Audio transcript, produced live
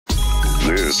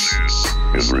This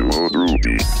is Remote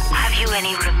Ruby. Have you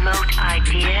any remote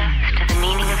idea to the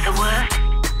meaning of the word?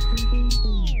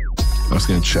 I was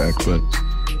going to check, but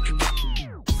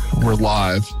we're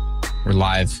live. We're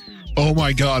live. Oh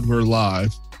my God, we're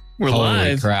live. We're Holy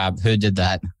live. crap. Who did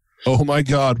that? Oh my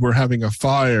God, we're having a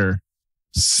fire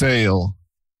sale.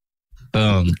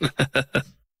 Boom.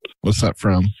 What's that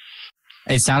from?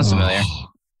 It sounds familiar.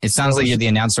 It sounds like you're the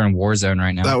announcer in Warzone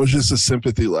right now. That was just a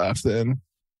sympathy laugh then.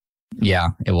 Yeah,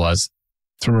 it was.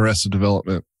 It's from Arrested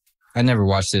Development. I never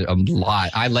watched it a lot.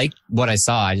 I liked what I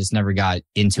saw. I just never got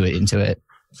into it.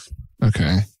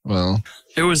 Okay, well.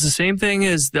 It was the same thing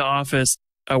as The Office.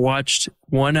 I watched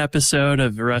one episode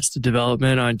of Arrested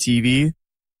Development on TV,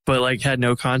 but like had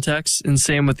no context. And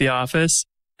same with The Office.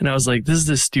 And I was like, this is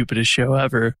the stupidest show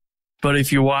ever. But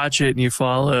if you watch it and you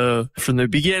follow from the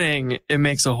beginning, it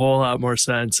makes a whole lot more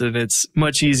sense and it's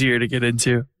much easier to get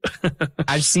into.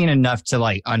 I've seen enough to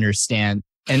like understand.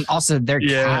 And also their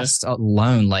cast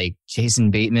alone, like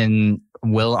Jason Bateman,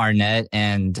 Will Arnett,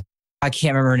 and I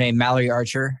can't remember her name, Mallory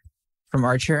Archer from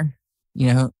Archer.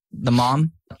 You know, the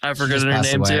mom. I forgot her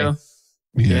name too.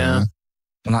 Yeah.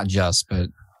 Well, not just, but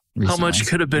recently. How much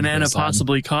could a banana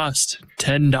possibly cost?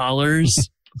 $10?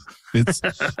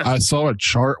 I saw a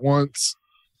chart once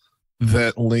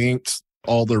that linked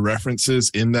all the references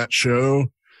in that show,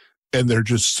 and they're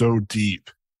just so deep.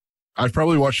 I've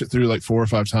probably watched it through like 4 or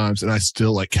 5 times, and I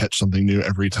still like catch something new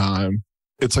every time.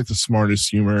 It's like the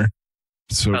smartest humor.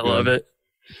 So I love it.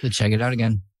 So check it out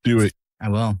again. Do it. I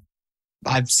will.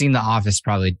 I've seen The Office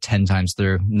probably 10 times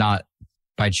through, not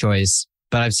by choice,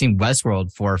 but I've seen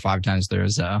Westworld 4 or 5 times through.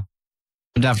 So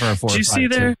I'm down for a 4 Did or 5. you see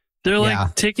there? They're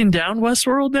like taking down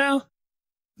Westworld now?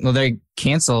 Well, they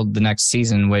canceled the next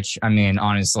season, which, I mean,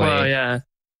 honestly. Well, yeah.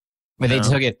 But they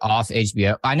took it off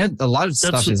HBO. I know a lot of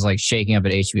stuff is like shaking up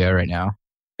at HBO right now.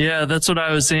 Yeah, that's what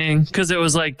I was saying. Because it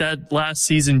was like that last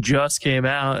season just came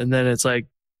out and then it's like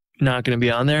not going to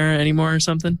be on there anymore or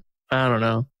something. I don't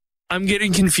know. I'm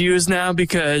getting confused now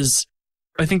because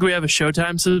I think we have a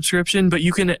Showtime subscription, but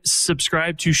you can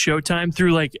subscribe to Showtime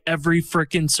through like every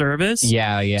freaking service.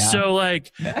 Yeah. So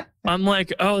like, I'm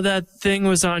like, oh, that thing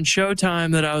was on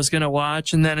Showtime that I was going to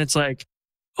watch. And then it's like,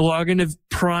 log into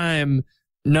Prime.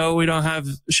 No, we don't have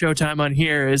Showtime on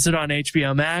here. Is it on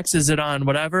HBO Max? Is it on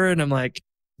whatever? And I'm like,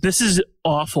 this is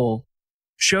awful.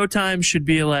 Showtime should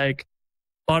be like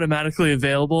automatically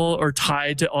available or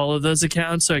tied to all of those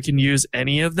accounts so I can use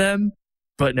any of them.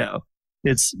 But no.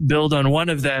 It's billed on one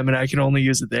of them and I can only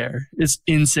use it there. It's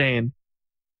insane.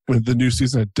 When the new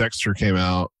season of Dexter came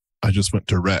out, I just went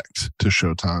direct to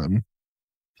Showtime.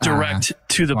 Direct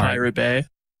to the Pirate Bay.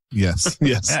 Yes.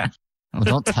 Well,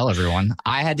 don't tell everyone.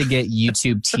 I had to get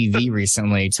YouTube TV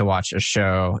recently to watch a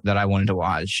show that I wanted to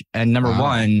watch. And number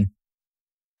one,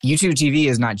 YouTube TV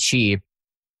is not cheap.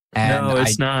 And no,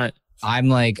 it's not. I'm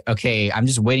like, okay, I'm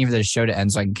just waiting for this show to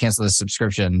end so I can cancel the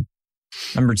subscription.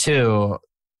 Number two,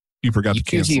 you forgot to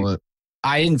cancel it.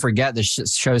 I didn't forget the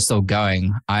show's still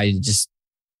going.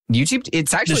 YouTube,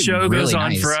 it's actually the show really goes on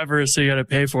nice. forever, so you got to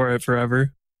pay for it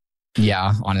forever.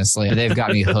 Yeah, honestly, but they've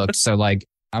got me hooked. So like,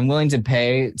 I'm willing to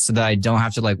pay so that I don't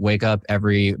have to like wake up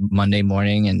every Monday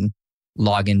morning and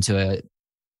log into a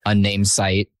unnamed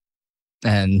site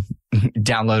and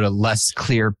download a less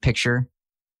clear picture.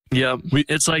 Yeah,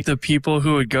 it's like the people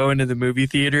who would go into the movie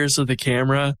theaters with the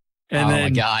camera, and then my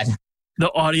God,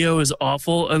 the audio is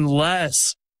awful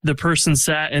unless the person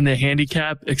sat in the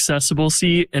handicap accessible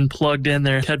seat and plugged in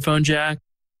their headphone jack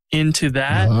into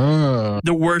that.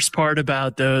 The worst part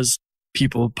about those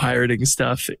people pirating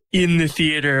stuff in the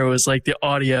theater was like the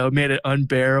audio made it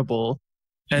unbearable.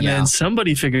 And then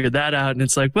somebody figured that out and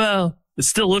it's like, well, it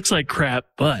still looks like crap,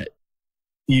 but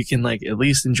you can like at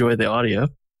least enjoy the audio.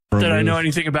 Did I know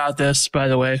anything about this, by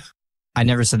the way? I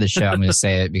never said the show. I'm going to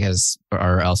say it because,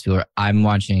 or else people I'm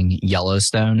watching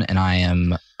Yellowstone and I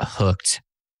am hooked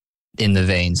in the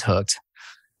veins, hooked.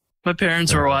 My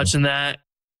parents were watching that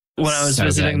when I was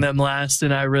visiting them last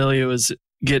and I really was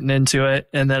getting into it.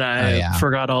 And then I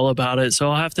forgot all about it. So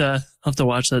I'll have to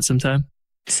watch that sometime.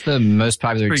 It's the most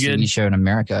popular TV show in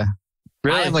America.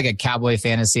 Really? I have like a cowboy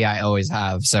fantasy. I always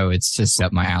have. So it's just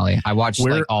up my alley. I watched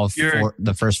like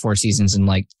the first 4 seasons in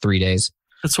like 3 days.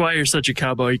 That's why you're such a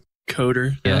cowboy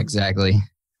coder. Yeah, exactly.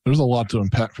 There's a lot to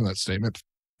unpack from that statement.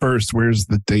 First, where's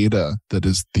the data that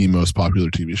is the most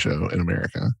popular TV show in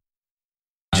America?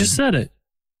 You just said it.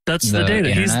 That's the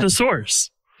data. He's the source.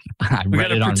 I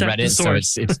read it on Reddit, so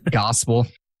it's gospel.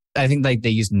 I think like they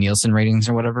use Nielsen ratings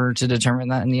or whatever to determine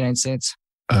that in the United States.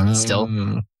 Still.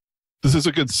 This is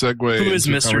a good segue Who is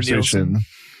into Mr. conversation Nielsen?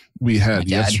 We had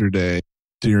yesterday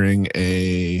during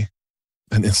an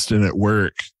incident at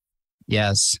work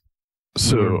Yes. We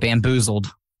So were bamboozled.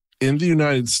 in the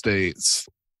United States,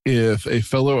 if a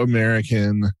fellow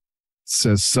American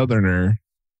says Southerner,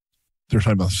 they're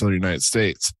talking about the Southern United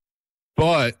States.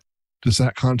 But does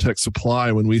that context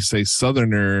apply when we say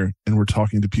Southerner and we're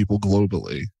talking to people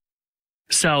globally?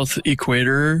 South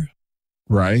Equator,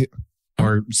 Right?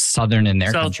 Or Southern in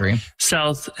their South- country.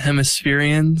 South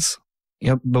Hemispherians.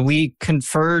 Yep. But we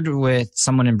conferred with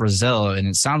someone in Brazil, and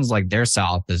it sounds like their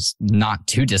South is not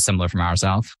too dissimilar from our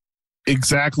South.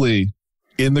 Exactly.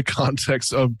 In the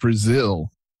context of Brazil.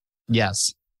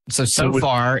 Yes. So So with-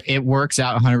 far, it works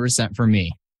out 100% for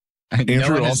me. No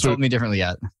Andrew one has also- told me differently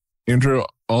yet. Andrew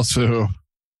also,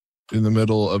 in the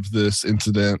middle of this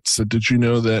incident, said, did you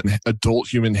know that an adult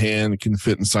human hand can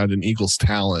fit inside an eagle's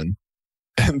talon?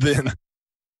 And then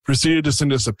proceeded to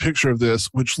send us a picture of this,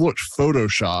 which looked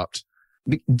photoshopped.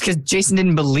 Because Jason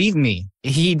didn't believe me.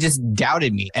 He just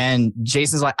doubted me. And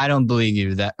Jason's like, I don't believe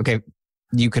you. That, okay,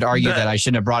 you could argue that I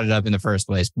shouldn't have brought it up in the first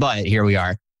place, but here we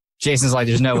are. Jason's like,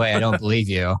 there's no way I don't believe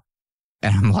you.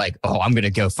 And I'm like, oh, I'm going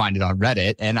to go find it on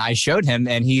Reddit. And I showed him,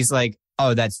 and he's like,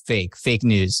 oh, that's fake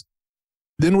news.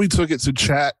 Then we took it to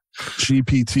Chat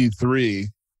GPT-3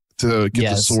 to get the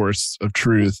Yes. source of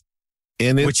truth.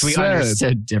 And it Which we said,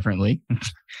 understood differently.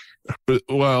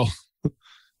 well,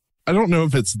 I don't know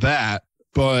if it's that,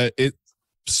 but it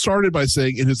started by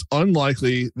saying it is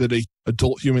unlikely that an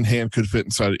adult human hand could fit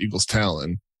inside an eagle's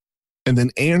talon. And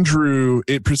then Andrew,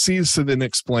 it proceeds to then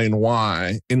explain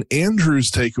why. And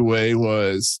Andrew's takeaway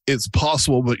was it's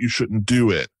possible, but you shouldn't do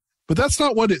it. But that's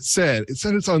not what it said. It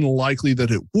said it's unlikely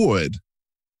that it would.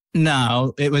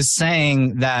 No, it was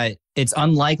saying that it's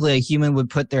unlikely a human would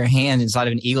put their hand inside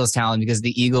of an eagle's talon because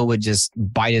the eagle would just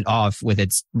bite it off with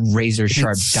its razor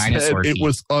sharp It dinosaur said teeth. it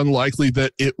was unlikely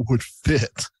that it would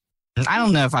fit. I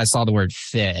don't know if I saw the word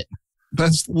fit.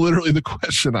 That's literally the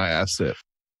question I asked it.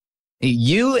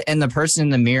 You and the person in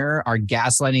the mirror are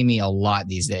gaslighting me a lot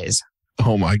these days.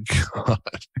 Oh my God.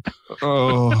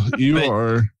 Oh, you But-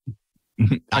 are.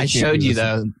 I can't showed do you this.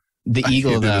 though, the I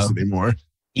eagle can't do though. this anymore.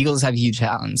 Eagles have huge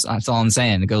talons. That's all I'm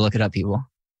saying. Go look it up, people.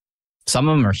 Some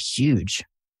of them are huge.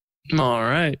 All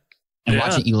right. And Yeah.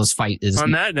 watching eagles fight is.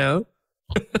 On that note,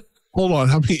 Hold on.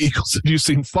 How many eagles have you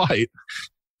seen fight?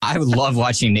 I would love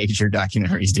watching nature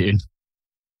documentaries, dude.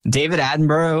 David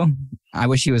Attenborough. I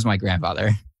wish he was my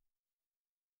grandfather.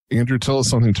 Andrew, tell us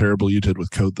something terrible you did with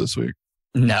code this week.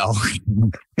 No.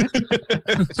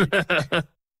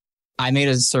 I made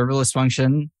a serverless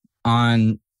function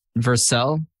on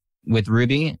Vercel with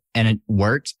Ruby and it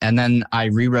worked. And then I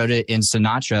rewrote it in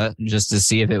Sinatra just to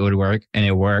see if it would work, and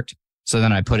it worked. So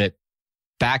then I put it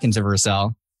back into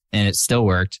Vercel and it still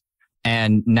worked.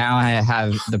 And now I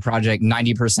have the project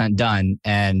 90% done,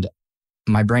 and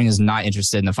my brain is not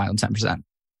interested in the final 10%.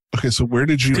 Okay, so where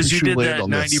did you, because you did land that on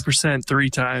this? 90% 3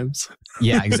 times.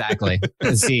 Yeah, exactly.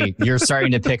 See, you're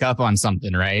starting to pick up on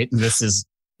something, right? This is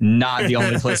not the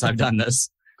only place I've done this.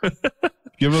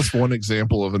 Give us one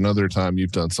example of another time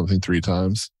you've done something 3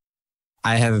 times.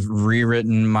 I have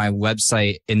rewritten my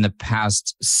website in the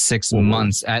past 6 Well,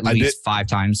 months at I least 5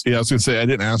 times. Yeah, I was going to say, I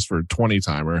didn't ask for a 20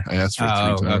 timer. I asked for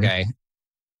a 3 timer. Okay.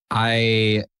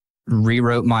 I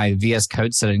rewrote my VS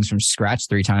Code settings from scratch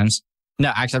 3 times.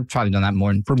 No, actually, I've probably done that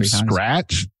more than From 3 times.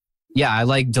 scratch? Yeah, I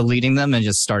like deleting them and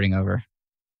just starting over.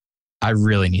 I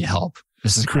really need help.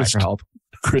 This is a cry Chris- for help.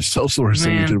 Chris, tell us what you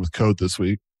Man. did with code this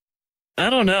week. I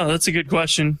don't know. That's a good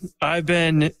question. I've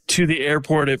been to the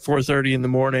airport at 4:30 in the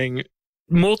morning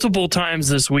multiple times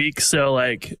this week. So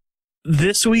like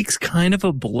this week's kind of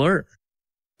a blur.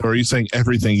 Or are you saying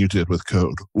everything you did with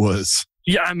code was...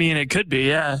 Yeah, I mean, it could be.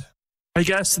 Yeah. I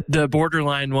guess the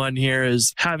borderline one here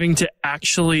is having to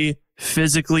actually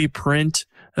physically print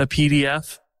a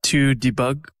PDF to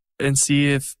debug and see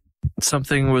if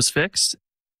something was fixed.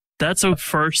 That's a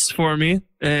first for me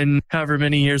in however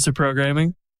many years of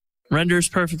programming. Renders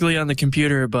perfectly on the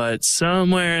computer, but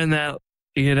somewhere in that,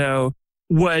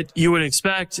 what you would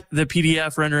expect, the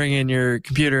PDF rendering in your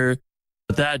computer,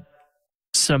 that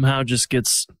somehow just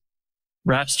gets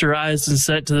rasterized and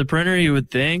sent to the printer, you would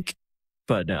think.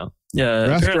 But no.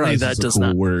 Yeah, apparently Rasterize that is a does cool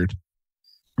not. word.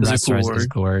 Is a cool Rasterize is word. a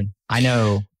cool word. I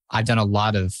know I've done a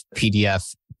lot of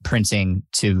PDF printing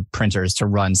to printers to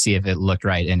run, see if it looked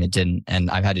right, and it didn't. And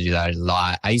I've had to do that a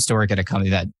lot. I used to work at a company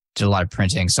that did a lot of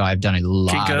printing, so I've done a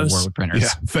lot of Kinko's? work with printers. Yeah,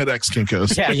 FedEx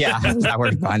Kinko's. Yeah. I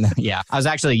worked on that. Yeah. I was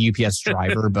actually a UPS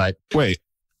driver, but Wait,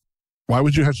 why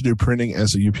would you have to do printing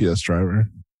as a UPS driver?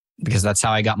 because that's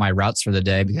how I got my routes for the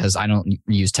day, because I don't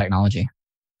use technology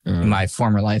in my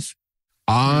former life.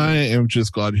 I am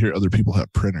just glad to hear other people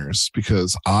have printers,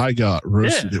 because I got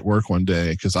roasted at work one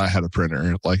day because I had a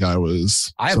printer like I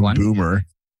was I had some one. boomer.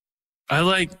 I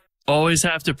like always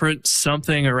have to print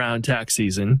something around tax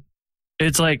season.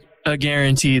 It's like a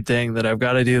guaranteed thing that I've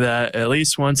got to do that at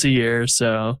least once a year.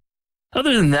 So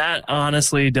other than that,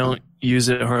 honestly, don't use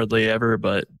it hardly ever,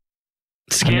 but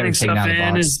scanning stuff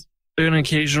in is an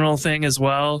occasional thing as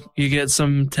well. You get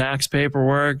some tax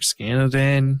paperwork, scan it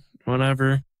in,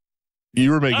 whatever.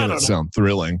 You were making it sound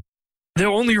thrilling. The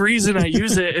only reason I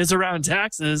use it is around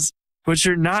taxes, which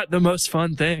are not the most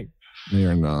fun thing.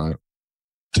 They're not.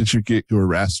 Did you get your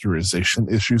rasterization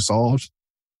issue solved?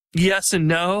 Yes and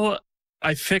no.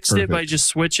 I fixed it by just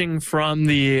switching from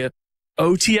the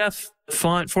OTF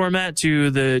font format to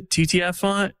the TTF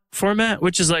font format,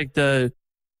 which is like the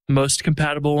most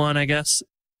compatible one, I guess.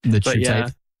 The true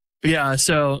type. Yeah,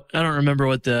 so I don't remember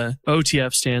what the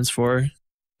OTF stands for.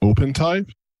 Open type?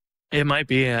 It might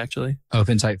be, actually.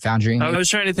 Open type foundry. I was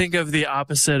trying to think of the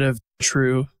opposite of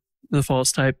true, the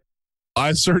false type.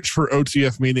 I searched for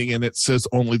OTF meaning and it says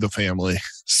only the family.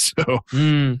 So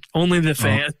only the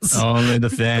fans. Only the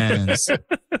fans.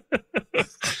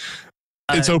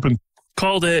 It's open.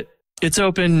 Called it. It's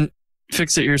open.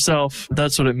 Fix it yourself.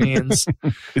 That's what it means.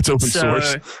 It's open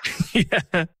source.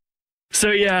 Yeah. So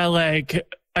yeah, like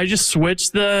I just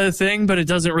switched the thing, but it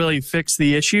doesn't really fix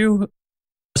the issue.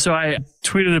 So I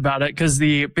tweeted about it because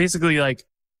basically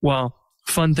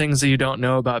fun things that you don't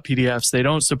know about PDFs, they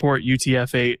don't support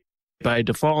UTF-8 by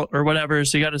default or whatever.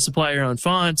 So you got to supply your own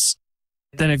fonts.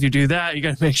 Then if you do that, you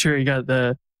got to make sure you got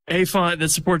the A font that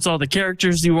supports all the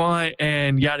characters you want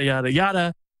and yada, yada,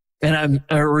 yada. And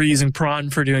we're using Prawn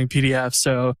for doing PDFs.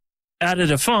 So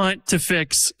added a font to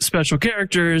fix special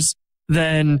characters.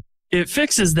 Then it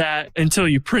fixes that until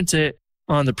you print it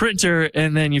on the printer.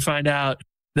 And then you find out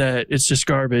that it's just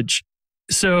garbage.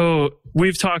 So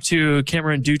we've talked to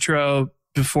Cameron Dutro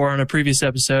before on a previous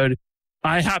episode.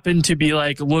 I happened to be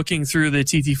like looking through the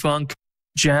TT Funk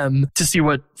gem to see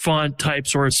what font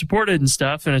types were supported and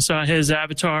stuff. And I saw his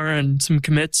avatar and some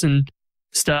commits and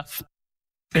stuff.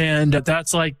 And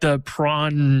that's like the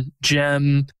Prawn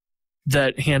gem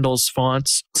that handles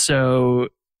fonts. So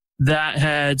that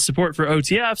had support for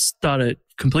OTFs, thought it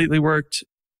completely worked.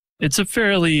 It's a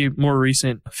fairly more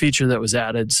recent feature that was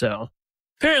added. So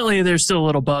apparently there's still a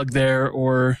little bug there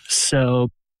or so.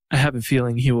 I have a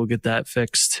feeling he will get that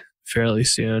fixed fairly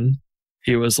soon.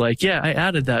 He was like, yeah, I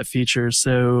added that feature.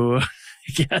 So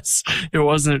I guess it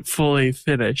wasn't fully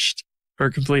finished or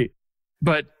complete.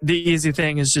 But the easy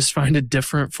thing is just find a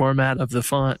different format of the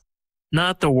font.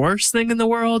 Not the worst thing in the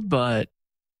world, but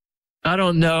I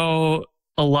don't know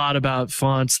a lot about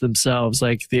fonts themselves,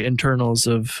 like the internals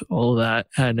of all of that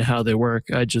and how they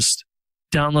work. I just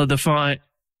download the font,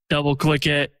 double click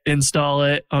it, install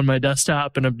it on my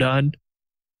desktop, and I'm done.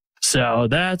 So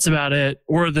that's about it.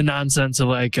 Or the nonsense of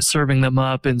like serving them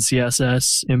up in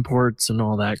CSS imports and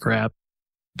all that crap.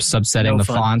 Subsetting the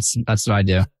fonts. That's what I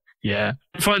do. Yeah.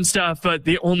 Fun stuff. But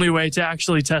the only way to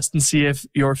actually test and see if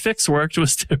your fix worked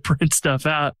was to print stuff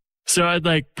out. So I'd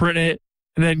like print it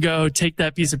and then go take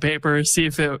that piece of paper, see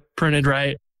if it printed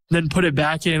right, then put it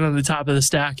back in on the top of the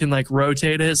stack and like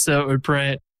rotate it so it would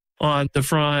print on the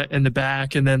front and the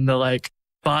back and then the like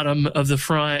bottom of the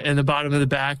front and the bottom of the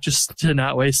back just to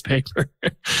not waste paper,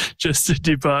 just to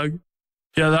debug.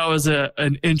 Yeah, that was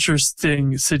an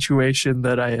interesting situation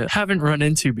that I haven't run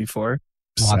into before.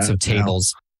 Lots of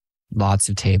tables. Lots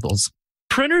of tables.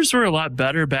 Printers were a lot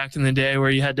better back in the day where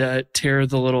you had to tear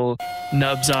the little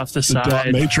nubs off the side.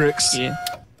 Dot matrix. Yeah.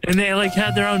 And they like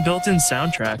had their own built-in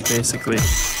soundtrack, basically.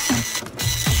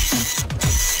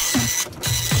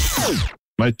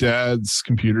 My dad's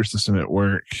computer system at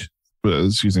work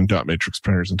was using dot matrix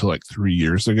printers until like 3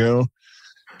 years ago.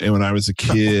 And when I was a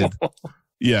kid,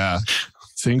 yeah,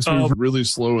 things were really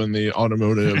slow in the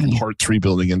automotive parts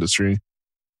rebuilding industry.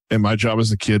 And my job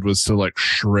as a kid was to like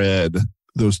shred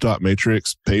those dot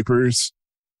matrix papers.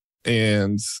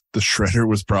 And the shredder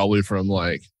was probably from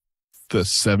like the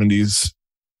 70s.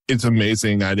 It's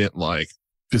amazing I didn't like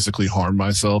physically harm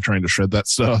myself trying to shred that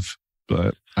stuff.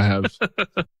 But I have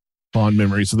fond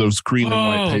memories of those green and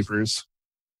white papers.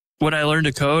 When I learned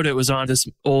to code, it was on this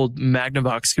old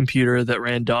Magnavox computer that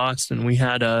ran DOS, and we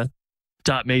had a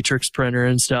dot matrix printer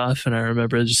and stuff. And I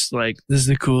remember just like, this is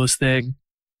the coolest thing.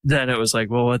 Then it was like,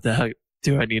 well, what the heck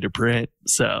do I need to print?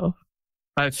 So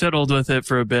I fiddled with it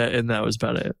for a bit, and that was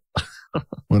about it.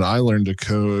 When I learned to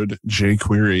code,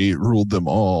 jQuery ruled them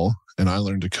all, and I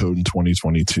learned to code in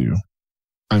 2022.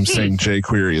 I'm saying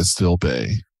jQuery is still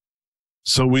Bay.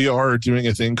 So we are doing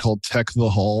a thing called Tech the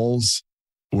Halls,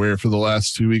 where for the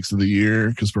last 2 weeks of the year,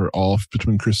 because we're off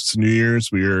between Christmas and New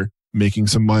Year's, we are making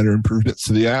some minor improvements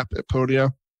to the app at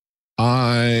Podia.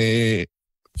 I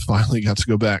finally got to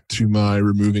go back to my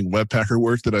removing Webpacker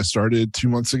work that I started 2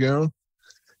 months ago.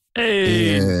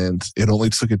 Hey. And it only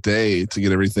took a day to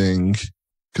get everything,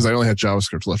 because I only had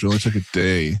JavaScript left. It only took a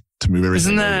day to move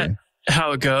everything. Isn't that over.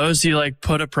 how it goes? You like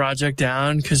put a project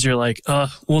down because you're like,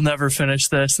 we'll never finish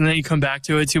this. And then you come back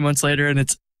to it 2 months later and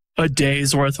it's a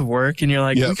day's worth of work. And you're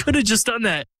like, we could have just done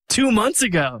that 2 months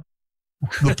ago.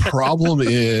 The problem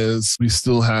is we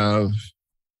still have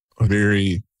a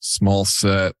very small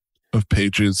set of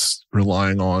pages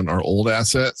relying on our old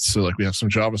assets. So like we have some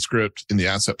JavaScript in the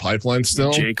asset pipeline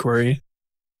still. jQuery.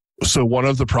 So one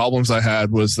of the problems I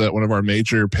had was that one of our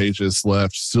major pages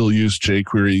left still used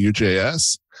jQuery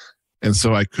UJS. And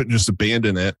so I couldn't just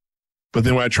abandon it. But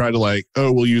then when I tried to like,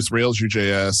 we'll use Rails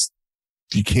UJS,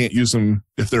 you can't use them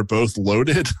if they're both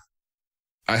loaded.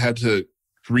 I had to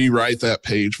rewrite that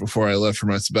page before I left for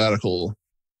my sabbatical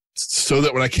so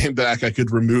that when I came back, I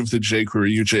could remove the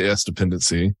jQuery UJS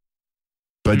dependency.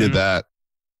 But I did that.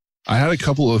 I had a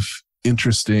couple of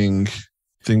interesting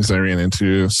things I ran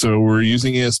into. So we're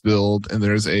using ESBuild, and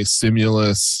there's a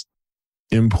Stimulus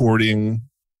importing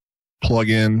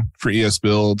plugin for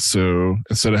ESBuild. So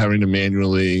instead of having to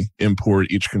manually import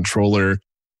each controller,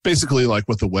 basically like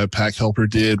what the Webpack helper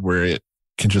did, where it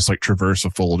can just like traverse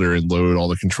a folder and load all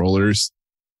the controllers.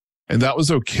 And that was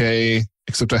okay,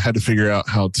 except I had to figure out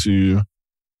how to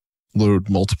load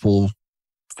multiple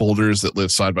folders that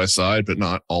live side by side, but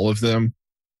not all of them.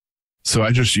 So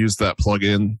I just used that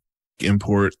plugin,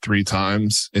 import 3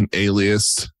 times, and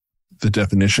aliased the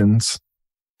definitions.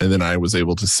 And then I was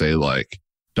able to say like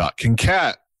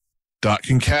 .concat,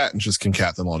 and just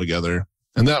concat them all together.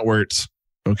 And that worked.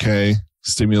 Okay.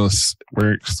 Stimulus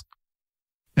works.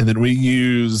 And then we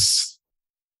use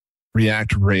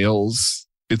React Rails.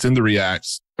 It's in the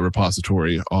React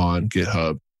repository on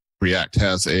GitHub. React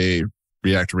has a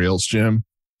React Rails gem,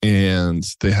 and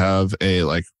they have a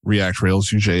like React Rails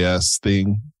UJS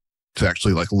thing to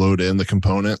actually like load in the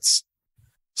components,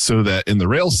 so that in the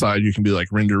Rails side, you can be like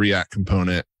render React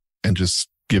component and just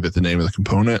give it the name of the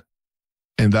component.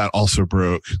 And that also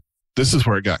broke. This is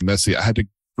where it got messy. I had to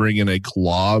bring in a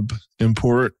glob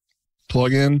import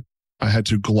plugin. I had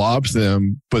to glob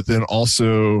them, but then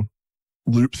also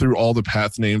loop through all the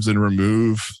path names and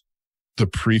remove the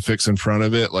prefix in front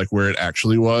of it, like where it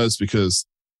actually was, because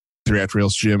the React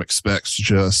Rails gem expects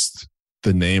just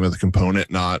the name of the component,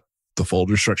 not the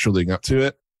folder structure leading up to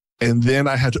it. And then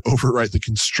I had to overwrite the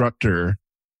constructor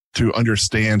to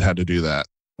understand how to do that.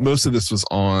 Most of this was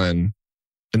on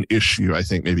an issue, I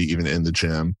think, maybe even in the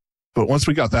gem. But once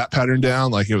we got that pattern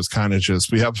down, like it was kind of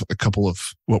just, we have a couple of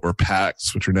what were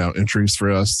packs, which are now entries for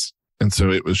us. And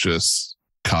so it was just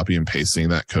copy and pasting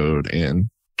that code and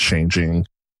changing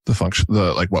the function,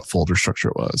 like what folder structure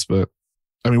it was. But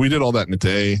I mean, we did all that in a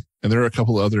day. And there are a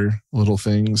couple other little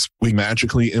things. We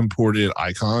magically imported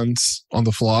icons on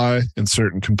the fly in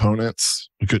certain components.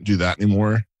 We couldn't do that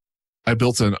anymore. I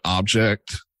built an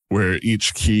object where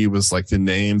each key was like the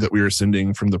name that we were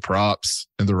sending from the props,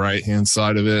 and the right-hand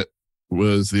side of it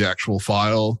was the actual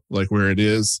file, like where it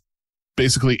is.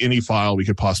 Basically, any file we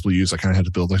could possibly use, I kind of had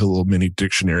to build like a little mini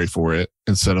dictionary for it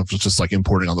instead of just like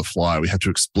importing on the fly. We had to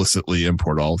explicitly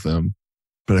import all of them.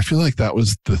 But I feel like that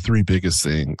was the 3 biggest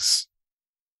things.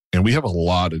 And we have a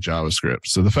lot of JavaScript.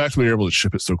 So the fact we were able to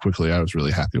ship it so quickly, I was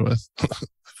really happy with.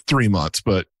 3 months,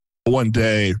 but 1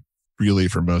 day, really,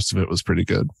 for most of it was pretty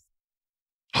good.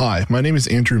 Hi, my name is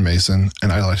Andrew Mason,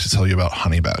 and I'd like to tell you about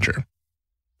Honeybadger.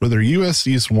 Whether US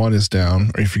East 1 is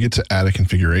down or you forget to add a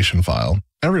configuration file,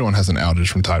 everyone has an outage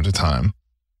from time to time.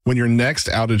 When your next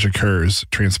outage occurs,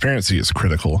 transparency is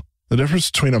critical. The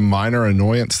difference between a minor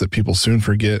annoyance that people soon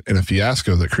forget and a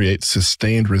fiasco that creates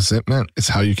sustained resentment is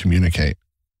how you communicate.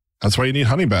 That's why you need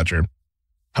Honeybadger.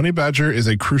 Honeybadger is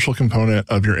a crucial component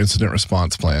of your incident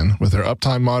response plan with their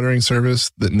uptime monitoring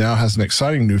service that now has an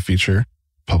exciting new feature,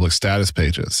 public status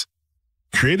pages.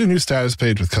 Create a new status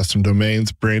page with custom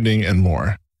domains, branding, and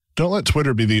more. Don't let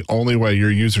Twitter be the only way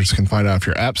your users can find out if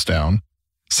your app's down.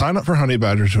 Sign up for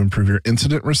Honeybadger to improve your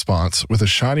incident response with a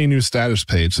shiny new status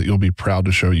page that you'll be proud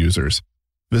to show users.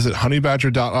 Visit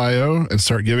honeybadger.io and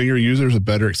start giving your users a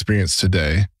better experience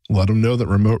today. Let them know that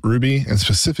Remote Ruby, and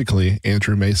specifically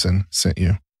Andrew Mason, sent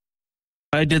you.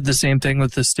 I did the same thing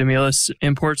with the Stimulus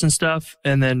imports and stuff,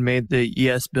 and then made the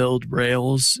ESBuild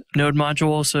Rails node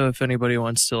module. So if anybody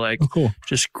wants to like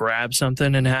just grab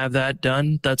something and have that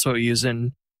done, that's what we use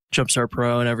in Jumpstart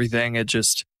Pro and everything.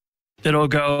 It'll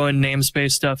go in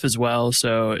namespace stuff as well.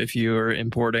 So if you're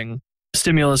importing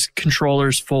Stimulus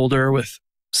controllers folder with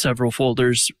several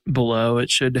folders below, it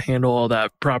should handle all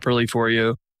that properly for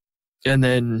you. And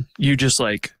then you just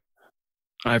like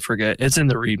I forget. It's in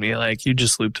the README. Like you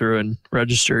just loop through and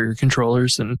register your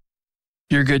controllers and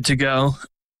you're good to go.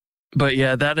 But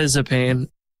yeah, that is a pain.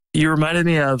 You reminded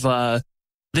me of,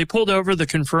 they pulled over the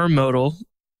confirm modal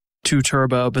to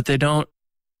Turbo, but they don't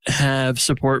have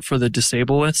support for the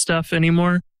disable with stuff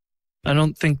anymore. I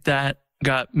don't think that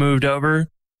got moved over.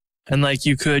 And like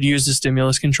you could use the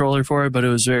stimulus controller for it, but it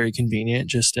was very convenient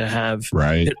just to have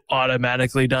it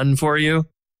automatically done for you.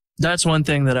 That's one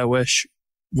thing that I wish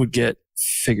would get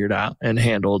figured out and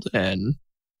handled. And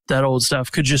that old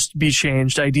stuff could just be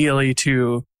changed ideally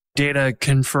to data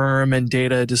confirm and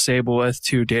data disable with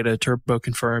to data turbo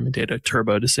confirm and data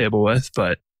turbo disable with.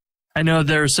 But I know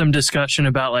there's some discussion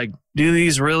about like, do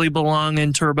these really belong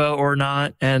in turbo or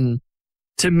not? And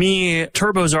to me,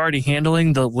 turbo's already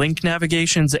handling the link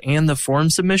navigations and the form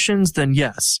submissions, then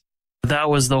yes, that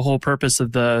was the whole purpose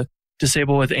of the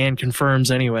disable with and confirms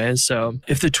anyways. So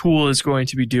if the tool is going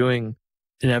to be doing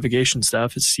the navigation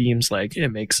stuff, it seems like it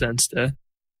makes sense to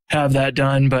have that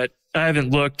done. But I haven't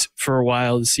looked for a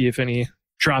while to see if any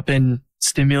drop-in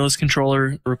stimulus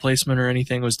controller replacement or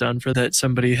anything was done for that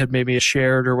somebody had maybe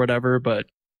shared or whatever. But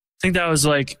I think that was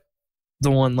like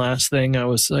the one last thing I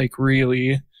was like,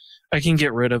 really, I can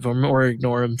get rid of them or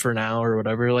ignore them for now or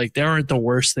whatever. Like they aren't the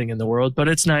worst thing in the world, but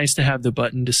it's nice to have the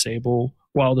button disable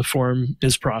while the form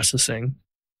is processing.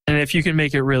 And if you can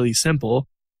make it really simple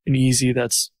and easy,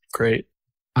 that's great.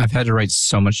 I've had to write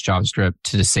so much JavaScript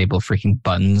to disable freaking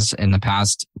buttons in the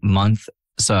past month.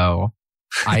 So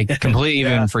I completely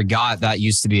even forgot that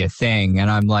used to be a thing. And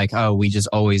I'm like, oh, we just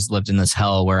always lived in this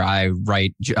hell where I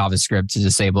write JavaScript to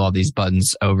disable all these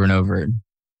buttons over and over.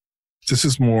 This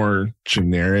is more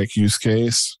generic use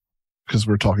case because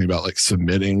we're talking about like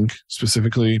submitting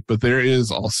specifically, but there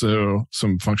is also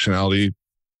some functionality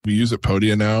we use at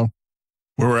Podia now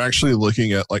where we're actually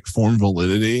looking at like form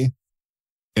validity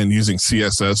and using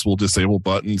CSS will disable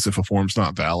buttons if a form's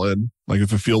not valid. Like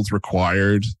if a field's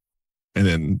required and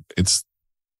then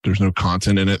there's no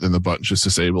content in it, then the button's just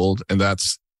disabled. And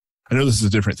that's, I know this is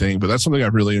a different thing, but that's something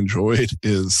I've really enjoyed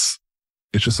is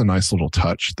it's just a nice little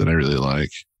touch that I really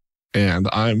like. And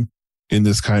I'm in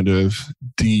this kind of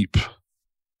deep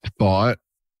thought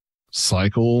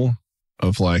cycle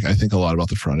of like, I think a lot about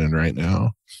the front end right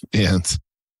now. And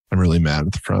I'm really mad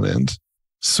at the front end.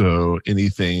 So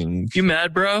anything. You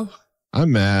mad, bro?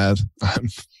 I'm mad.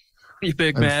 You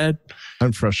big mad?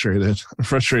 I'm frustrated. I'm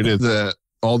frustrated that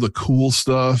all the cool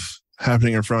stuff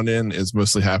happening in front end is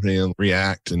mostly happening in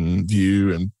React and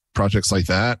Vue and projects like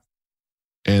that.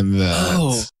 And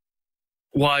that.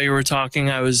 While you were talking,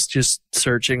 I was just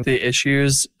searching the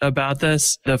issues about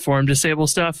this, the form disable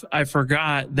stuff. I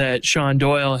forgot that Sean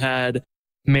Doyle had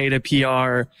made a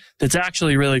PR that's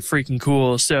actually really freaking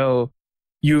cool. So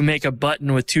you make a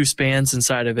button with 2 spans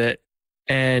inside of it,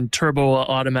 and Turbo will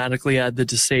automatically add the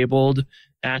disabled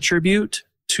attribute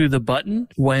to the button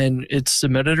when it's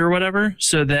submitted or whatever.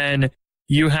 So then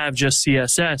you have just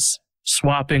CSS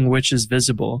swapping which is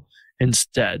visible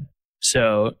instead.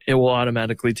 So it will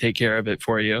automatically take care of it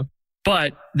for you.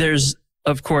 But there's,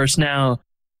 of course, now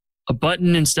a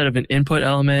button instead of an input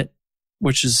element,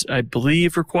 which is, I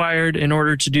believe, required in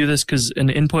order to do this because an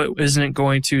input isn't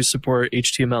going to support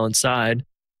HTML inside.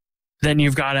 Then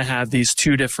you've got to have these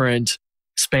 2 different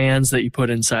spans that you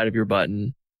put inside of your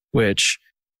button, which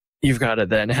you've got to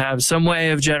then have some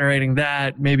way of generating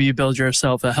that. Maybe you build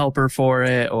yourself a helper for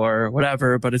it or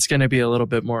whatever, but it's going to be a little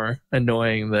bit more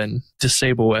annoying than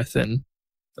disable with and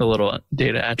a little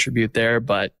data attribute there.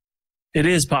 But it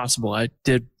is possible. I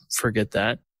did forget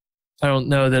that. I don't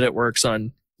know that it works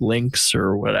on links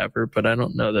or whatever, but I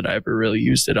don't know that I ever really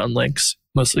used it on links,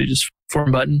 mostly just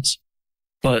form buttons.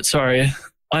 But sorry,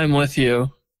 I'm with you.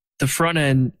 The front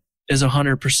end is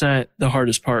 100% the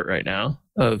hardest part right now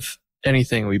of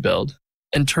anything we build.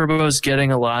 And Turbo is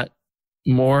getting a lot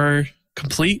more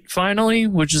complete finally,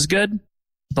 which is good.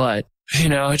 But, you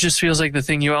know, it just feels like the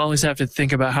thing you always have to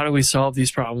think about, how do we solve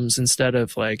these problems instead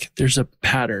of like, there's a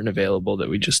pattern available that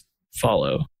we just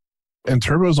follow. And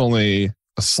Turbo's only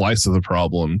a slice of the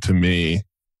problem to me.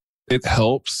 It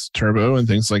helps Turbo and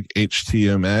things like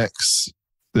HTMX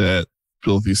that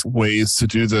build these ways to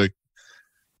do the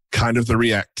kind of the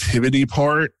reactivity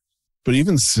part. But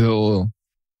even still,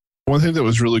 one thing that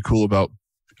was really cool about,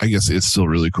 I guess it's still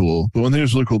really cool, but one thing that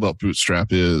was really cool about Bootstrap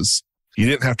is you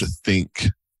didn't have to think.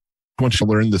 Once you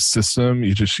learned the system,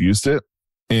 you just used it.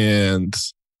 And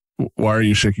why are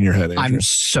you shaking your head, Andrew? I'm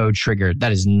so triggered.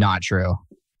 That is not true.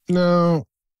 No.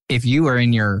 If you are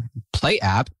in your Play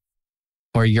app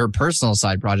or your personal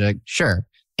side project, sure.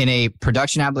 In a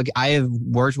production application, I have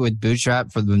worked with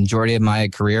Bootstrap for the majority of my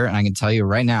career, and I can tell you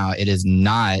right now, it is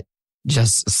not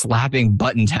just slapping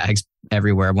button tags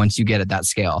everywhere once you get at that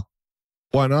scale.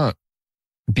 Why not?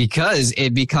 Because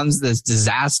it becomes this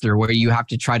disaster where you have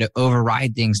to try to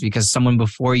override things because someone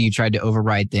before you tried to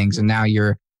override things and now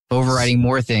you're overriding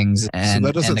more things. And so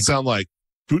that doesn't sound like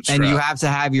Bootstrap. And you have to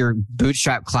have your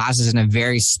Bootstrap classes in a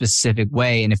very specific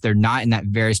way. And if they're not in that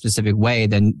very specific way,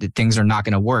 then things are not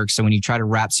going to work. So when you try to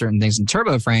wrap certain things in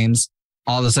turbo frames,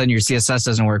 all of a sudden your CSS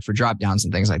doesn't work for dropdowns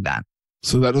and things like that.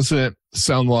 So that doesn't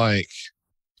sound like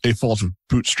a fault of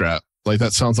Bootstrap. Like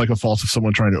that sounds like a fault of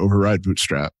someone trying to override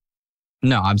Bootstrap.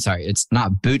 No, I'm sorry. It's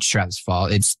not Bootstrap's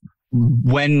fault. It's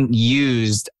when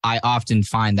used, I often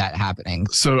find that happening.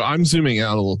 So I'm zooming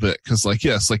out a little bit because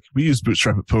yes, we use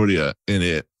Bootstrap at Podia and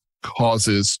it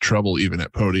causes trouble even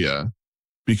at Podia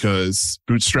because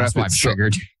Bootstrap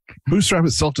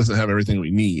itself doesn't have everything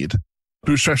we need.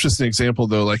 Bootstrap's just an example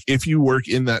though. Like if you work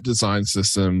in that design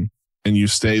system and you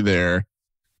stay there,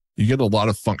 you get a lot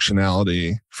of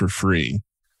functionality for free.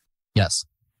 Yes.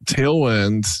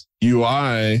 Tailwind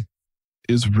UI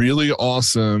is really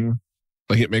awesome.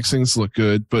 Like it makes things look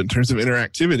good. But in terms of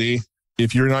interactivity,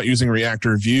 if you're not using React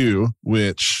or Vue,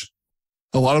 which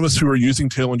a lot of us who are using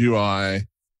Tailwind UI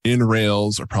in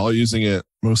Rails are probably using it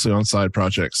mostly on side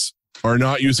projects, are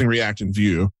not using React and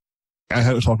Vue. I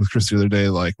had a talk with Chris the other day.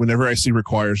 Like whenever I see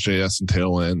requires.js and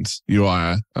Tailwind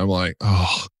UI, I'm like,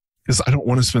 oh, because I don't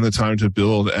want to spend the time to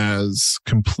build as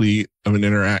complete of an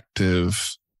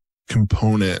interactive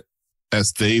component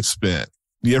as they've spent.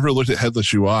 You ever looked at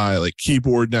headless UI? Like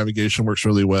keyboard navigation works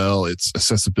really well. It's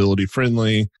accessibility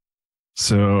friendly.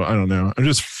 So I don't know. I'm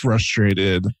just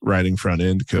frustrated writing front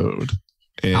end code.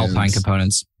 And Alpine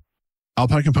components.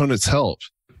 Alpine components help.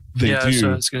 They do. That's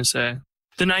what I was going to say.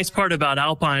 The nice part about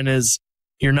Alpine is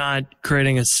you're not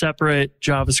creating a separate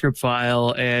JavaScript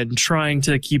file and trying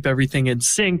to keep everything in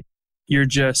sync. You're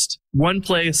just one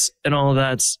place and all of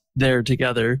that's there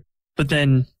together. But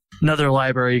then another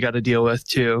library you got to deal with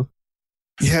too.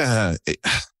 Yeah,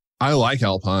 I like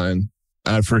Alpine.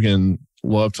 I freaking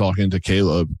love talking to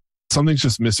Caleb. Something's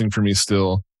just missing for me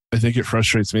still. I think it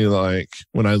frustrates me like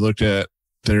when I looked at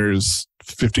there's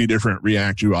 50 different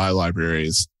React UI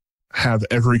libraries, have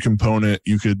every component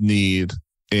you could need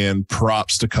and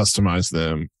props to customize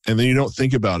them. And then you don't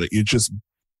think about it. You just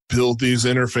build these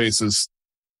interfaces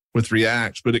with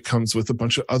React, but it comes with a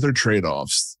bunch of other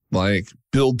trade-offs like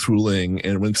build tooling.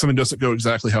 And when something doesn't go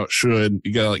exactly how it should,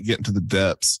 you got to get into the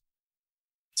depths.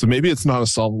 So maybe it's not a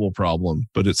solvable problem,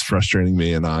 but it's frustrating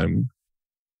me and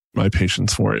my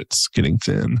patience for it's getting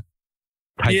thin.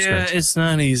 Yeah, it's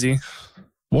not easy.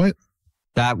 What?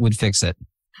 That would fix it.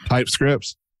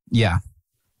 TypeScript? Yeah.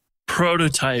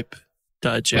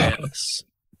 Prototype.js.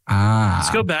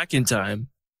 Let's go back in time.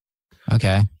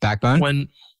 Okay. Backbone? When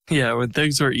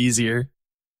things were easier.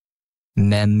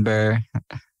 The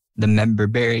member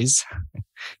berries.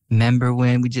 Remember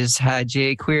when we just had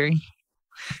jQuery?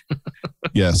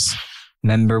 Yes.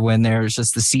 Remember when there was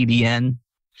just the CDN?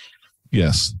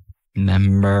 Yes.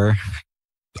 Remember.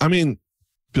 I mean,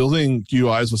 building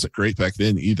UIs wasn't great back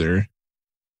then either.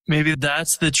 Maybe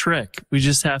that's the trick. We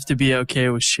just have to be okay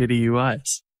with shitty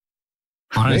UIs.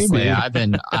 Honestly, Maybe. I've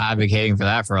been advocating for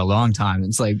that for a long time.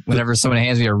 It's like whenever someone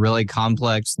hands me a really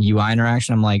complex UI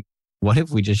interaction, I'm like, what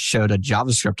if we just showed a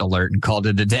JavaScript alert and called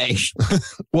it a day?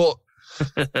 Well,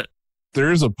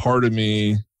 there is a part of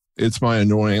me, it's my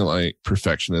annoying like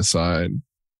perfectionist side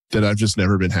that I've just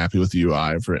never been happy with the UI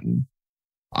I've written.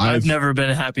 I've never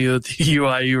been happy with the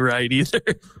UI you write either.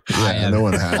 I have no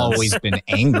one has. always been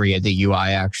angry at the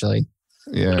UI, actually.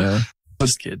 Yeah.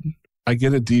 Just kidding. I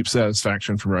get a deep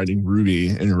satisfaction from writing Ruby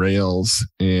and Rails,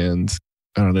 and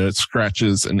I don't know, it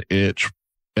scratches an itch,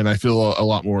 and I feel a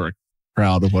lot more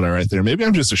proud of what I write there. Maybe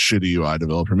I'm just a shitty UI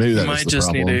developer. Maybe that You is might the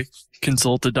just problem. need to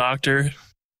consult a doctor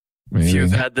Maybe. if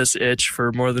you've had this itch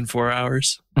for more than 4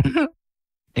 hours.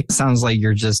 It sounds like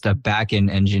you're just a back-end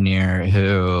engineer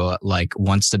who like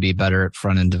wants to be better at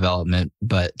front-end development,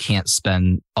 but can't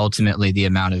spend ultimately the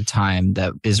amount of time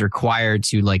that is required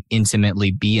to like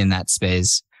intimately be in that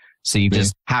space. So you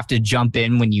just have to jump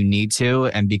in when you need to.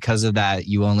 And because of that,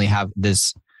 you only have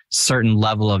this certain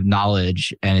level of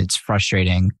knowledge, and it's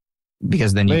frustrating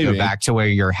because then you go back to where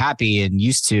you're happy and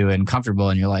used to and comfortable,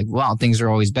 and you're like, wow, things are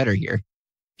always better here.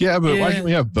 Yeah, but why can't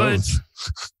we have both?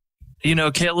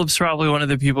 Caleb's probably one of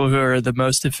the people who are the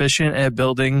most efficient at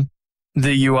building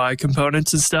the UI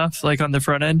components and stuff, like on the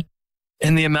front end.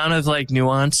 And the amount of like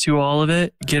nuance to all of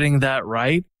it, getting that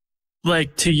right,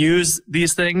 like to use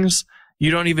these things, you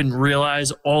don't even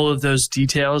realize all of those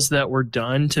details that were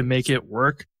done to make it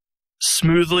work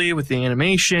smoothly with the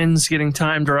animations, getting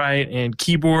timed right, and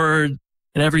keyboard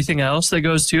and everything else that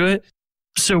goes to it.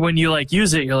 So when you like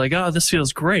use it, you're like, oh, this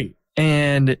feels great.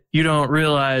 And you don't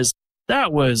realize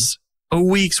that was a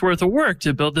week's worth of work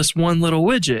to build this one little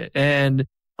widget. And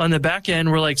on the back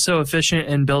end, we're like so efficient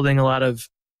in building a lot of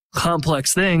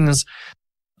complex things.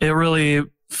 It really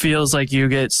feels like you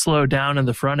get slowed down in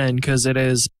the front end because it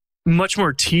is much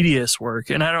more tedious work.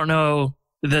 And I don't know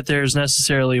that there's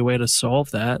necessarily a way to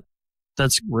solve that.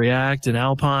 That's React and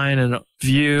Alpine and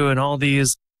Vue and all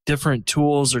these different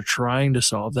tools are trying to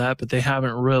solve that, but they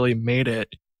haven't really made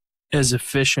it as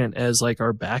efficient as like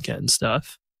our backend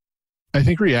stuff. I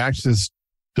think React has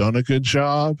done a good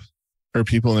job, or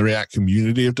people in the React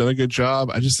community have done a good job.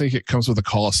 I just think it comes with a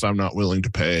cost I'm not willing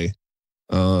to pay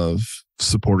of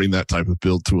supporting that type of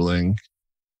build tooling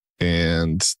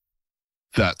and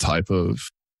that type of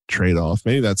trade-off.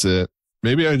 Maybe that's it.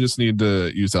 Maybe I just need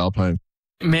to use Alpine.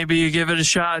 Maybe you give it a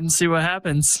shot and see what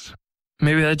happens.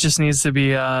 Maybe that just needs to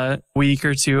be a week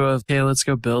or two of, hey, let's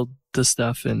go build the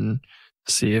stuff and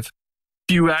see if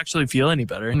you actually feel any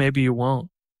better. Maybe you won't.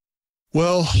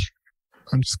 Well,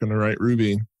 I'm just going to write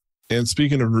Ruby. And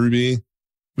speaking of Ruby,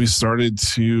 we started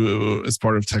to, as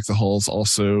part of Tech the Halls,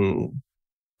 also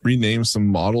rename some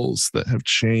models that have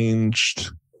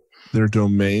changed their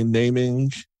domain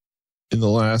naming in the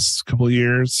last couple of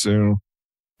years. So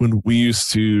when we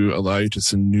used to allow you to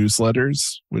send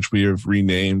newsletters, which we have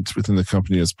renamed within the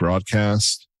company as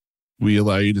Broadcast, we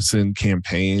allow you to send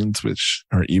campaigns, which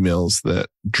are emails that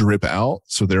drip out.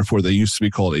 So therefore, they used to be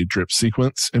called a drip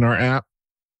sequence in our app.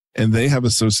 And they have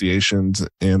associations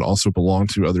and also belong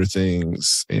to other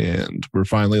things. And we're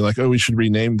finally like, oh, we should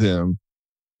rename them.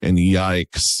 And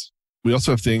yikes. We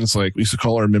also have things like, we used to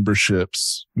call our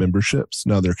memberships.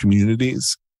 Now they're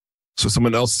communities. So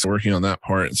someone else is working on that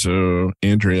part. So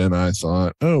Andrea and I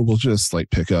thought, oh, we'll just like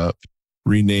pick up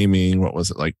renaming, what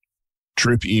was it, like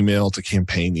drip email to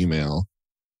campaign email.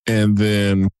 And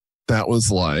then that was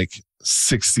like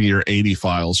 60 or 80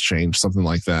 files changed, something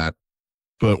like that.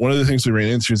 But one of the things we ran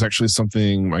into is actually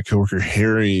something my coworker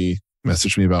Harry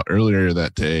messaged me about earlier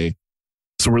that day.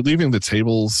 So we're leaving the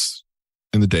tables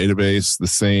in the database the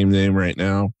same name right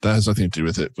now. That has nothing to do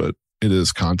with it, but it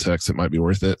is context. It might be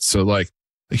worth it. So like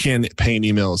the campaign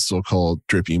email is still called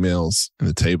drip emails in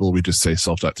the table. We just say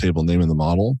self.table name in the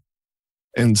model.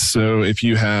 And so if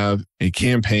you have a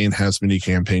campaign has many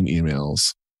campaign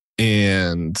emails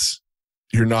and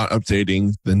you're not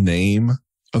updating the name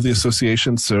of the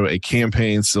association, so a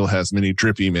campaign still has many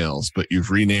drip emails, but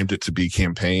you've renamed it to be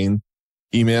campaign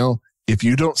email. If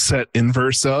you don't set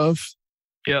inverse of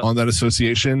on that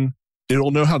association,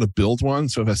 it'll know how to build one.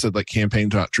 So if I said like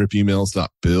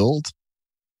campaign.dripemails.build,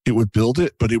 it would build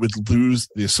it, but it would lose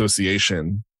the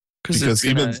association. Because it's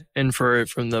going to infer it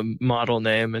from the model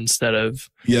name instead of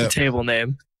the table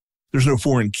name. There's no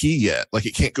foreign key yet. Like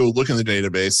it can't go look in the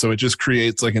database. So it just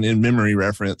creates like an in-memory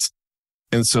reference.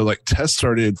 And so like tests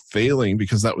started failing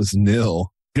because that was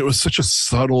nil. It was such a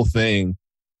subtle thing.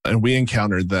 And we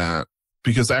encountered that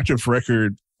because Active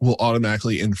Record will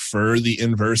automatically infer the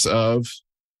inverse of,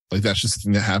 like that's just the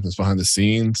thing that happens behind the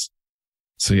scenes.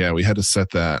 So yeah, we had to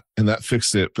set that and that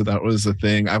fixed it. But that was the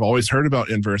thing. I've always heard about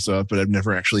inverse of, but I've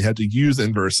never actually had to use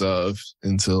inverse of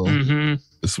until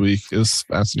this week. It was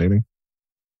fascinating.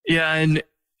 Yeah. And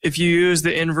if you use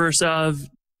the inverse of,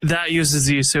 that uses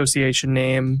the association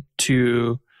name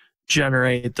to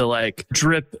generate the like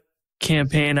drip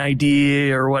campaign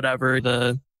ID or whatever,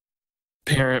 the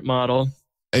parent model.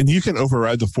 And you can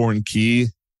override the foreign key,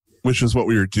 which is what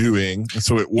we were doing. And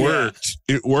so it worked.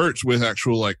 Yeah. It worked with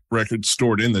actual like records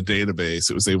stored in the database.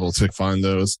 It was able to find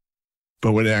those.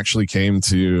 But when it actually came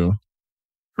to...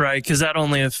 Right, because that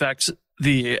only affects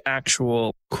the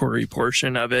actual query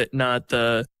portion of it, not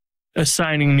the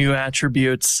assigning new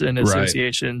attributes and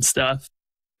association stuff.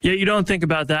 Yeah, you don't think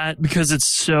about that because it's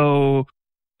so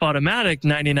automatic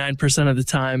 99% of the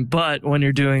time. But when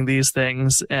you're doing these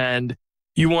things and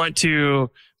you want to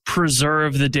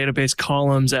preserve the database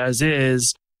columns as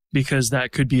is, because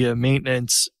that could be a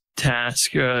maintenance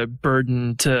task, a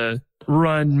burden to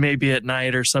run maybe at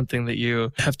night or something that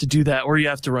you have to do that, or you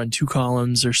have to run 2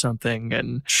 columns or something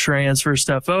and transfer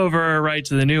stuff over right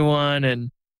to the new one.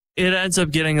 And it ends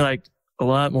up getting like a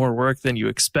lot more work than you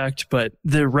expect. But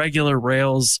the regular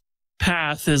Rails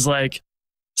path is like,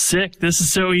 sick. This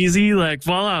is so easy. Like,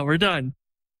 voila, we're done.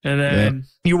 And then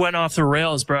you went off the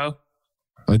rails, bro.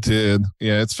 I did.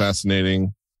 Yeah, it's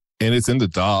fascinating. And it's in the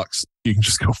docs. You can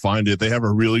just go find it. They have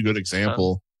a really good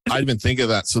example. I didn't even think of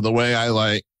that. So the way I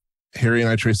like, Harry and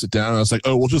I traced it down, I was like,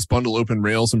 oh, we'll just bundle open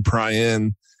Rails and pry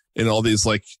in all these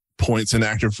like points in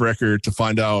Active Record to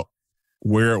find out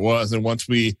where it was. And once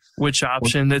we, which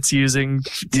option that's using,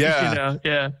 yeah.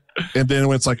 Yeah. And then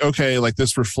when it's like, okay, like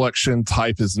this reflection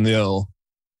type is nil,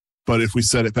 but if we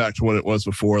set it back to what it was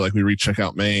before, like we recheck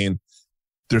out main,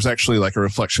 there's actually like a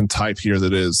reflection type here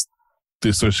that is the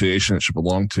association it should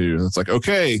belong to. And it's like,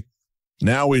 okay,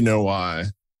 now we know why.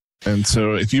 And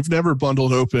so if you've never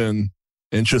bundled open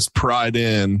and just pried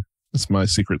in, it's my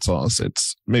secret sauce.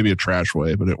 It's maybe a trash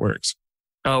way, but it works.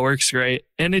 Oh, it works great.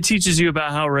 And it teaches you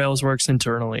about how Rails works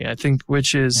internally, I think,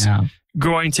 which is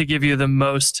going to give you the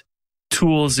most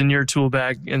tools in your tool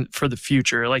bag for the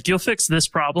future. Like you'll fix this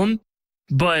problem,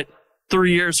 but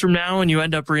 3 years from now when you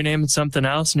end up renaming something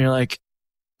else and you're like,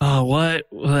 oh, what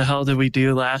the hell did we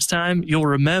do last time? You'll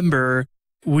remember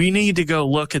we need to go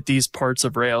look at these parts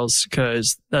of Rails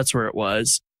because that's where it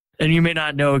was. And you may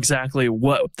not know exactly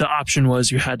what the option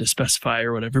was you had to specify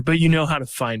or whatever, but you know how to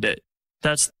find it.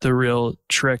 That's the real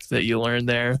trick that you learn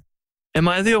there. Am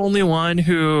I the only one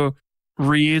who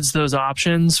reads those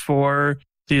options for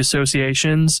the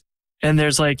associations? And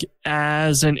there's like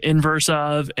as and inverse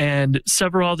of and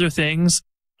several other things.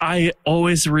 I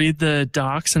always read the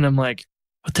docs and I'm like,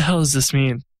 what the hell does this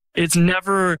mean? It's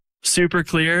never super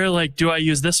clear. Like, do I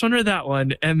use this one or that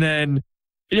one? And then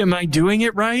am I doing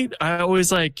it right? I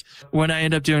always like when I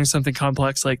end up doing something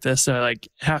complex like this, I like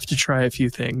have to try a few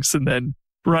things and then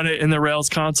run it in the Rails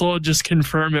console, just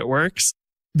confirm it works.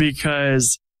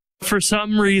 Because for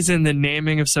some reason, the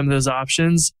naming of some of those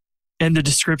options and the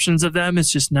descriptions of them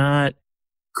is just not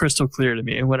crystal clear to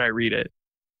me when I read it.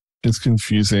 It's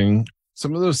confusing.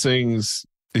 Some of those things,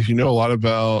 if you know a lot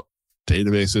about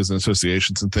databases and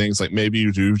associations and things, like maybe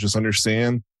you do just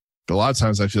understand. But a lot of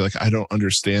times I feel like I don't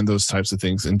understand those types of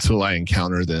things until I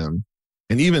encounter them.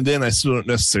 And even then, I still don't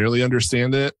necessarily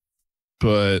understand it.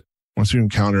 But once you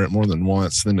encounter it more than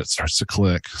once, then it starts to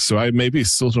click. So I maybe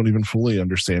still don't even fully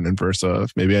understand inverse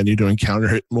of. Maybe I need to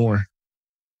encounter it more.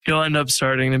 You'll end up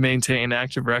starting to maintain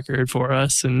active record for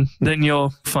us, and then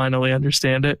you'll finally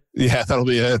understand it. Yeah, that'll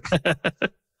be it. And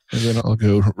then I'll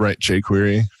go write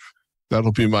jQuery.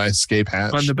 That'll be my escape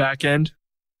hatch. On the back end?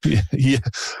 Yeah.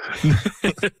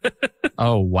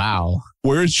 Oh, wow.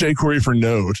 Where's jQuery for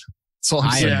Node? That's all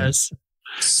I'm saying. Yes.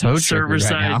 So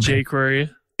server-side right now.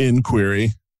 jQuery. In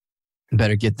query.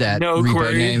 Better get that No repo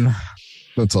query. name.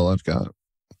 That's all I've got.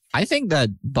 I think that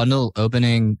bundle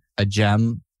opening a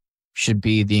gem should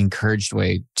be the encouraged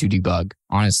way to debug.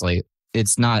 Honestly,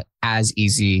 it's not as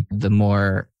easy the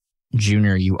more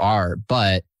junior you are,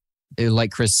 but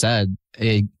like Chris said,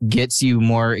 it gets you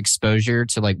more exposure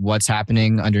to like what's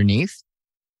happening underneath.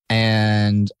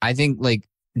 And I think like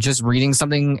just reading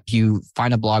something, you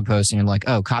find a blog post and you're like,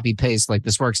 oh, copy paste, like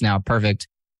this works now. Perfect.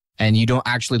 And you don't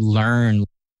actually learn.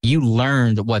 You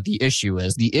learned what the issue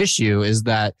is. The issue is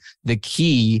that the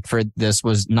key for this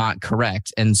was not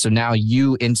correct. And so now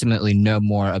you intimately know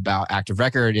more about Active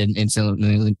Record and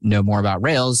intimately know more about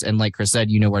Rails. And like Chris said,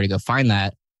 you know where to go find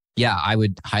that. Yeah, I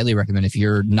would highly recommend if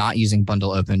you're not using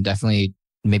Bundle Open, definitely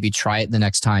maybe try it the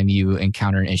next time you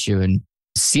encounter an issue and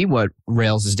see what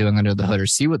Rails is doing under the hood or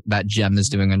see what that gem is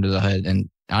doing under the hood. And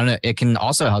I don't know, it can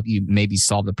also help you maybe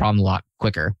solve the problem a lot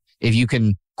quicker if you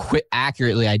can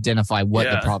accurately identify what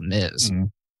the problem is. Mm-hmm.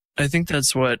 I think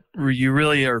that's what you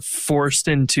really are forced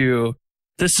into.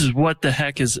 This is what the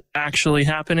heck is actually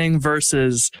happening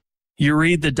versus you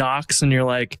read the docs and you're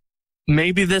like,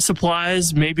 maybe this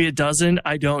applies, maybe it doesn't.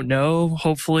 I don't know.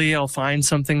 Hopefully I'll find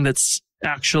something that's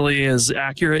actually as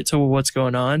accurate to what's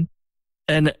going on.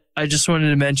 And I just wanted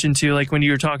to mention too, like when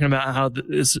you were talking about how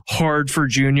it's hard for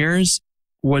juniors,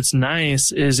 what's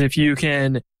nice is if you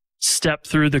can step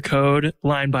through the code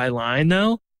line by line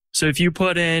though. So if you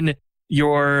put in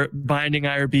your binding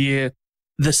IRB,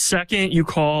 the second you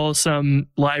call some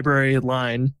library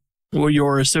line or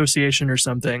your association or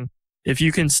something, if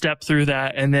you can step through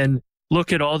that and then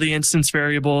look at all the instance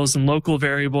variables and local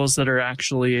variables that are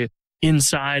actually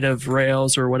inside of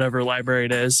Rails or whatever library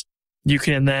it is, you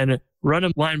can then run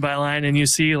them line by line and you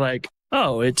see like,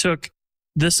 oh, it took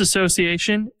this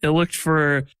association, it looked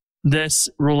for this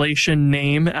relation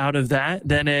name out of that.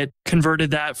 Then it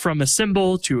converted that from a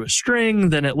symbol to a string.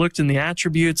 Then it looked in the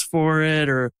attributes for it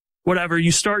or whatever.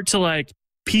 You start to like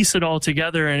piece it all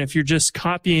together. And if you're just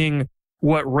copying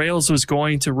what Rails was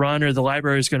going to run or the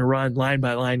library is going to run line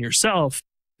by line yourself,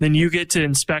 then you get to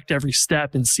inspect every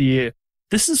step and see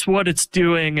this is what it's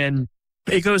doing. And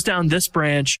it goes down this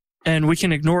branch and we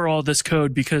can ignore all this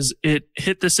code because it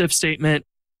hit this if statement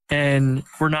and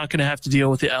we're not going to have to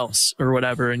deal with the else or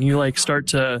whatever. And you like start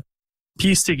to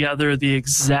piece together the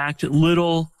exact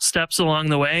little steps along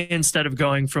the way instead of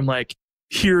going from like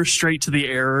here straight to the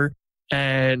error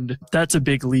And that's a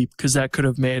big leap because that could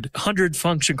have made 100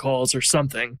 function calls or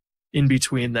something in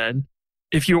between then.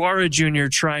 If you are a junior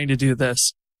trying to do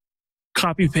this,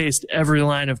 copy paste every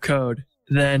line of code,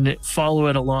 then follow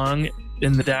it along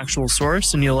in the actual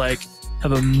source, and you'll like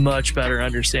have a much better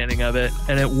understanding of it,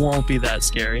 and it won't be that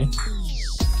scary.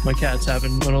 My cat's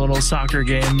having a little soccer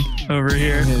game over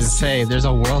here. Say, there's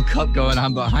a World Cup going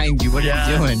on behind you. What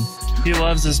are you doing? He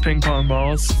loves his ping pong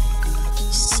balls.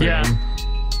 Same. Yeah.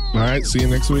 All right. See you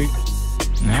next week.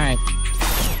 All right.